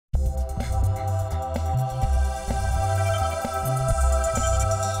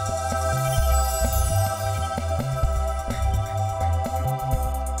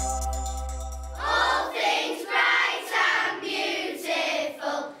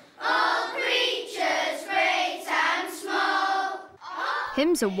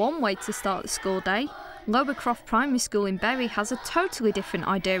Hymns are one way to start the school day. Lower Croft Primary School in Bury has a totally different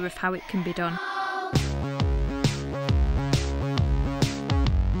idea of how it can be done.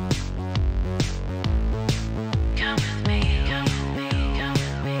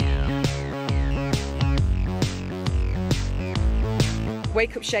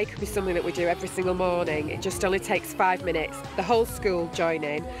 Wake Up Shake Up is something that we do every single morning. It just only takes 5 minutes. The whole school join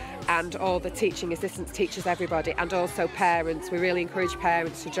in, and all the teaching assistants, teachers, everybody, and also parents. We really encourage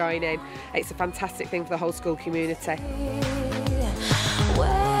parents to join in. It's a fantastic thing for the whole school community.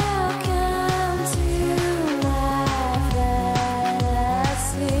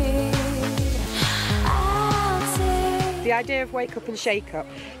 The idea of Wake Up and Shake Up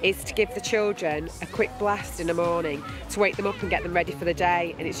is to give the children a quick blast in the morning to wake them up and get them ready for the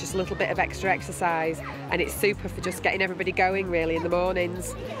day, and it's just a little bit of extra exercise, and it's super for just getting everybody going really in the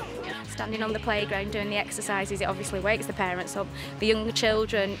mornings. Standing on the playground doing the exercises, it obviously wakes the parents up. The younger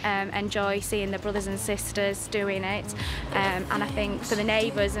children enjoy seeing their brothers and sisters doing it, and I think for the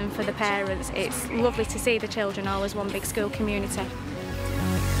neighbours and for the parents it's lovely to see the children all as one big school community.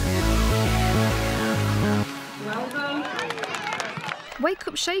 Well done. Wake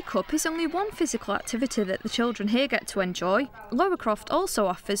Up Shake Up is only one physical activity that the children here get to enjoy. Lower Croft also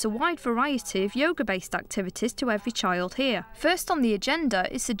offers a wide variety of yoga-based activities to every child here. First on the agenda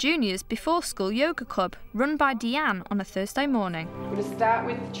is the Juniors Before School Yoga Club, run by Deanne on a Thursday morning. We're going to start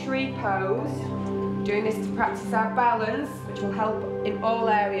with the tree pose, doing this to practice our balance, which will help in all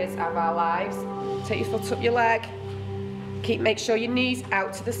areas of our lives. Take your foot up your leg, make sure your knees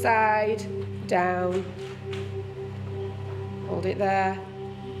out to the side, down. Hold it there,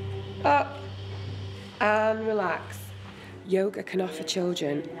 up, and relax. Yoga can offer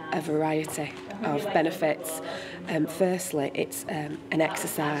children a variety of benefits. Firstly, it's an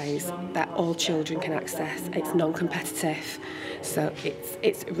exercise that all children can access. It's non-competitive, so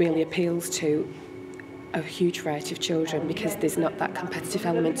it really appeals to a huge variety of children because there's not that competitive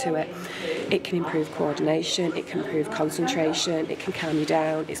element to it. It can improve coordination, it can improve concentration, it can calm you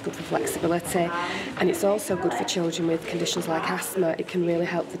down, it's good for flexibility, and it's also good for children with conditions like asthma. It can really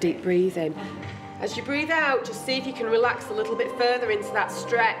help the deep breathing. As you breathe out, just see if you can relax a little bit further into that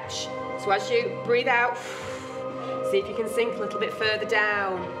stretch. So as you breathe out, see if you can sink a little bit further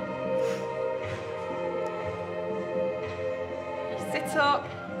down. You sit up.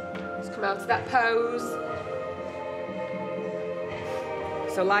 Just come out to that pose.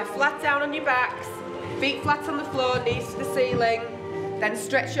 So lie flat down on your backs, feet flat on the floor, knees to the ceiling. Then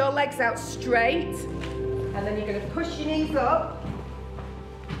stretch your legs out straight, and then you're going to push your knees up,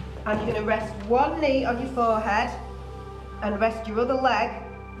 and you're going to rest one knee on your forehead and rest your other leg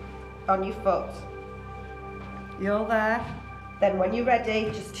on your foot. You're there. Then when you're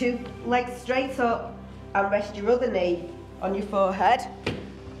ready, just 2 legs straight up and rest your other knee on your forehead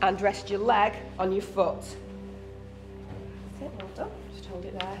and rest your leg on your foot. That's it, well done. Just hold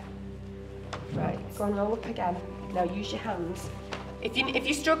it there. Right, go and roll up again. Now use your hands. If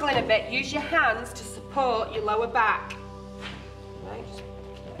you're struggling a bit, use your hands to support your lower back. Right,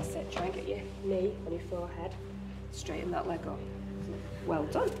 that's it. Try and get your knee on your forehead. Straighten that leg up. Well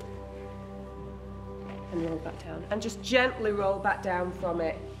done. And roll back down. And just gently roll back down from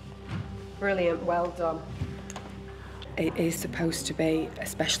it. Brilliant, well done. It is supposed to be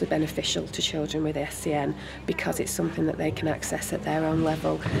especially beneficial to children with SCN because it's something that they can access at their own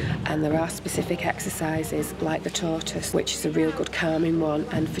level, and there are specific exercises like the tortoise, which is a real good calming one,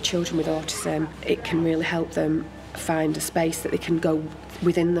 and for children with autism it can really help them find a space that they can go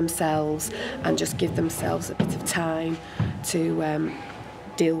within themselves and just give themselves a bit of time to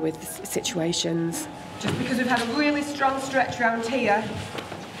deal with situations. Just because we've had a really strong stretch around here,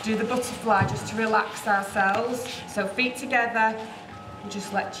 do the butterfly just to relax ourselves. So feet together, and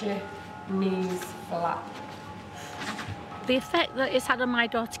just let your knees flat. The effect that it's had on my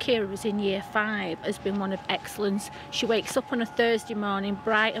daughter Kira, who's in year 5, has been one of excellence. She wakes up on a Thursday morning,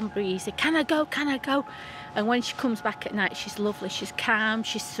 bright and breezy, can I go, can I go? And when she comes back at night, she's lovely, she's calm,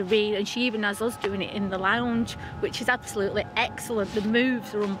 she's serene, and she even has us doing it in the lounge, which is absolutely excellent. The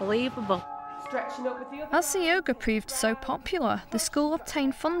moves are unbelievable. As the yoga proved so popular, the school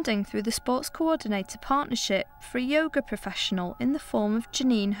obtained funding through the Sports Coordinator Partnership for a yoga professional in the form of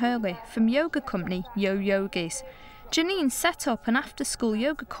Janine Hurley from yoga company Yo Yogis. Janine set up an after-school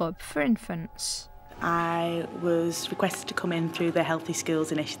yoga club for infants. I was requested to come in through the Healthy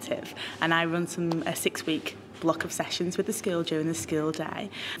Schools initiative, and I run a 6-week block of sessions with the school during the school day.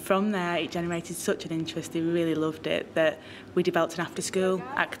 From there, it generated such an interest, they really loved it, that we developed an after-school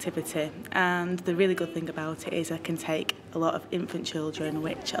activity. And the really good thing about it is I can take a lot of infant children,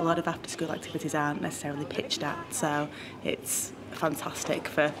 which a lot of after-school activities aren't necessarily pitched at, so it's fantastic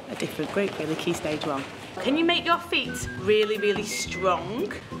for a different group, really, Key Stage 1. Can you make your feet really, really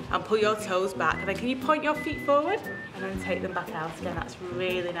strong and pull your toes back? And then can you point your feet forward and then take them back out again? That's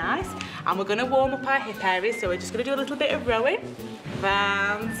really nice. And we're going to warm up our hip areas, so we're just going to do a little bit of rowing.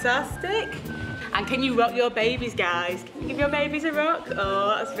 Fantastic. And can you rock your babies, guys? Can you give your babies a rock?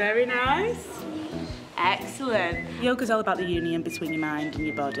 Oh, that's very nice. Excellent. Yoga's all about the union between your mind and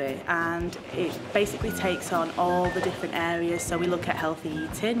your body, and it basically takes on all the different areas. So we look at healthy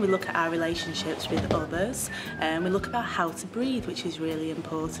eating, we look at our relationships with others, and we look about how to breathe, which is really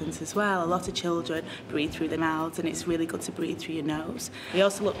important as well. A lot of children breathe through their mouths, and it's really good to breathe through your nose. We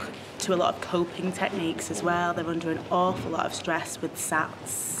also look to a lot of coping techniques as well. They're under an awful lot of stress with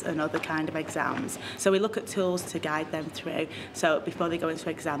SATs and other kind of exams. So we look at tools to guide them through. So before they go into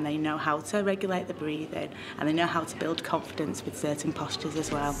exam, they know how to regulate the breathing, and they know how to build confidence with certain postures as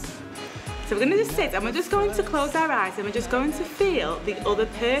well. So we're going to just sit, and we're just going to close our eyes, and we're just going to feel the other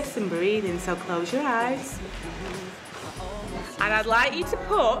person breathing. So close your eyes. And I'd like you to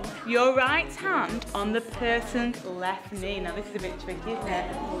put your right hand on the person's left knee. Now this is a bit tricky, isn't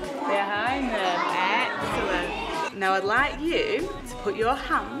it? Behind them. Excellent. Now I'd like you to put your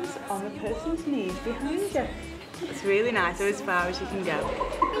hands on the person's knees behind you. It's really nice, so as far as you can go.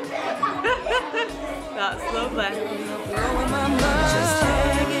 That's lovely. Just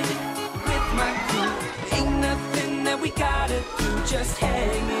hanging with my crew. Ain't nothing that we gotta do, just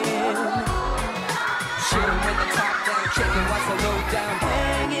hanging. Chilling with the top down, checking what's the low down.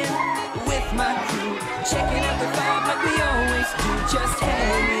 Hanging with my crew, checking out the vibe like we always do, just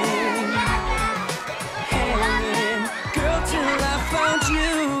hanging. Hanging, girl, till I found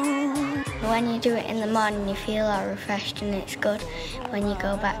you. When you do it in the morning, you feel all refreshed and it's good. When you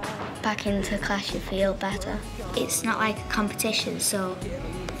go back into class, you feel better. It's not like a competition, so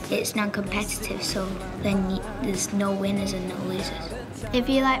it's non-competitive, so then there's no winners and no losers. If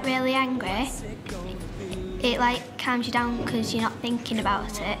you're like really angry, it like calms you down because you're not thinking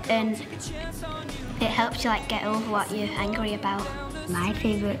about it, and it helps you like get over what you're angry about. My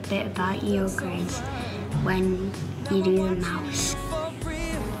favourite bit about yoga is when you do the mouse.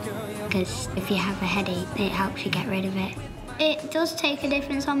 Because if you have a headache, it helps you get rid of it. It does take a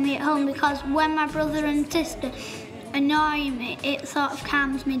difference on me at home, because when my brother and sister annoy me, it sort of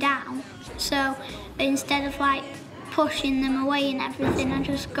calms me down. So instead of like pushing them away and everything, I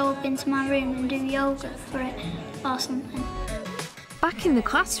just go up into my room and do yoga for it or something. Back in the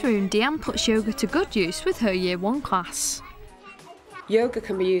classroom, Deanne puts yoga to good use with her Year 1 class. Yoga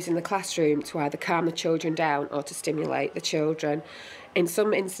can be used in the classroom to either calm the children down or to stimulate the children. In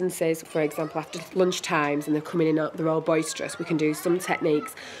some instances, for example, after lunch times and they're coming in, they're all boisterous, we can do some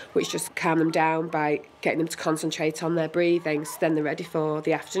techniques which just calm them down by getting them to concentrate on their breathing, so then they're ready for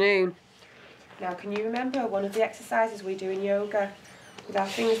the afternoon. Now, can you remember one of the exercises we do in yoga? With our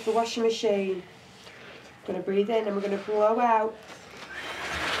fingers, the washing machine. We're going to breathe in and we're going to blow out.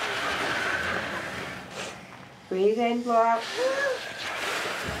 Breathe in, blow out.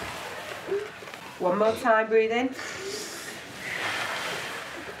 One more time, breathe in.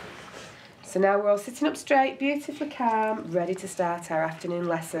 So now we're all sitting up straight, beautifully calm, ready to start our afternoon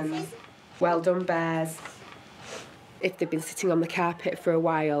lessons. Well done, bears. If they've been sitting on the carpet for a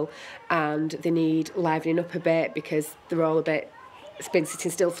while and they need livening up a bit because they're all it's been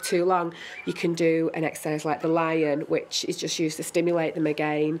sitting still for too long, you can do an exercise like the lion, which is just used to stimulate them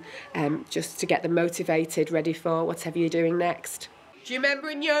again, just to get them motivated, ready for whatever you're doing next. Do you remember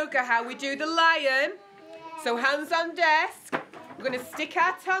in yoga how we do the lion? So hands on desk. We're going to stick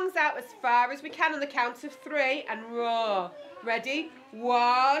our tongues out as far as we can on the count of 3 and roar. Ready?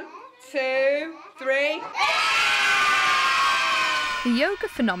 1, 2, 3. The yoga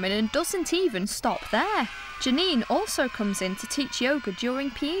phenomenon doesn't even stop there. Janine also comes in to teach yoga during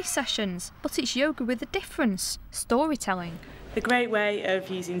PE sessions, but it's yoga with a difference: storytelling. The great way of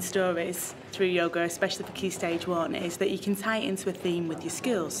using stories through yoga, especially for Key Stage 1, is that you can tie it into a theme with your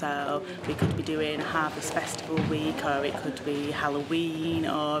school. So we could be doing Harvest Festival Week, or it could be Halloween,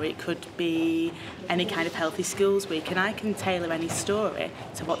 or it could be any kind of Healthy Schools Week, and I can tailor any story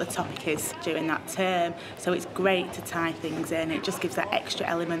to what the topic is during that term. So it's great to tie things in. It just gives that extra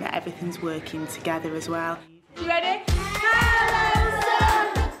element that everything's working together as well. You ready?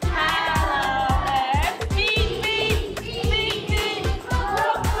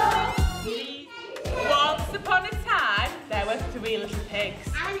 Once upon a time, there were 3 little pigs.